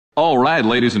All right,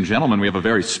 ladies and gentlemen, we have a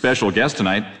very special guest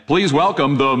tonight. Please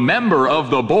welcome the member of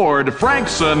the board, Frank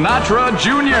Sinatra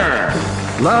Jr.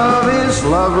 Love is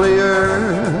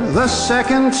lovelier the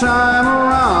second time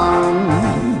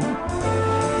around.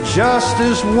 Just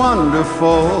as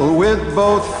wonderful with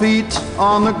both feet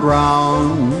on the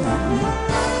ground.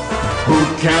 Who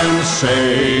can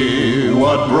say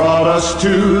what brought us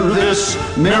to this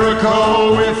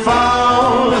miracle we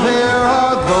found? There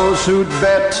are those who'd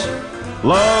bet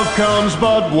love comes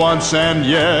but once, and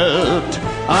yet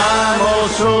I'm oh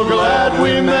so glad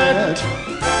we met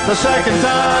the second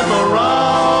time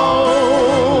around.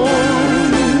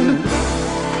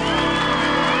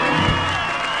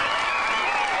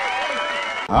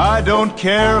 I don't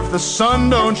care if the sun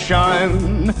don't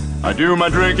shine. I do my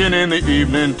drinking in the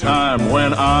evening time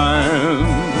when I'm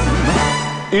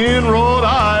in Rhode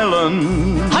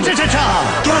Island.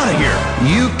 Ha-cha-cha-cha! Get out of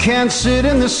here! You can't sit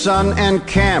in the sun and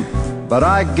camp, but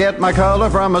I get my color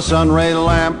from a sunray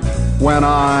lamp when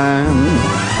I'm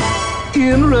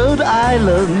In Rhode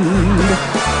Island.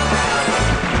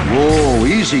 Whoa,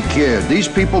 easy, kid. These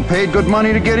people paid good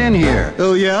money to get in here.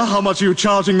 Oh, yeah? How much are you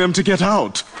charging them to get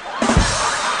out?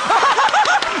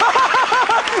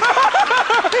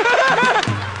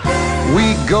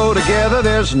 We go together,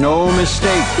 there's no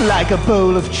mistake. Like a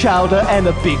bowl of chowder and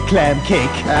a big clam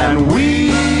cake. And we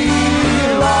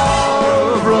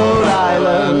love Rhode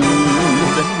Island.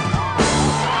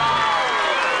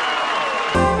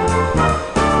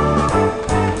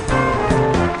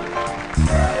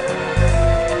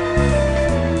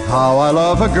 How I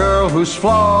love a girl who's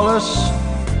flawless.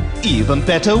 Even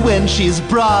better when she's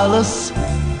braless.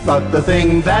 But the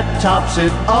thing that tops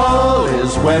it all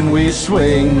is when we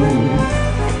swing.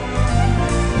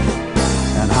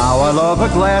 And how I love a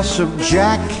glass of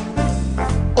Jack,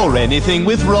 Or anything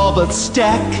with Robert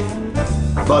Stack.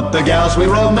 but the gals we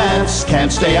romance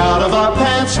can't stay out of our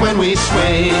pants when we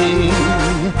swing.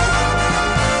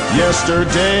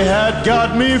 Yesterday had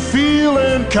got me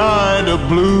feeling kind of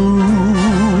blue.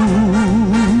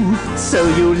 So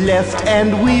you left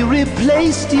and we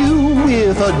replaced you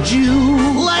with a Jew.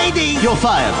 Lady! You're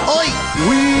fired. Oi!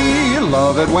 We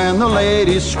love it when the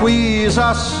ladies squeeze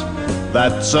us.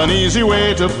 That's an easy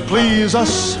way to please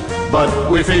us. But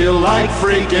we feel like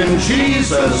freaking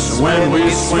Jesus when we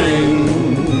swing.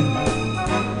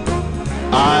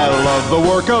 I love the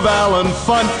work of Alan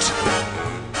Funt.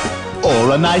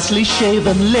 Or a nicely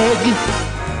shaven leg.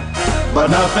 But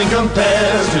nothing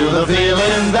compares to the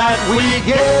feeling that we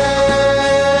get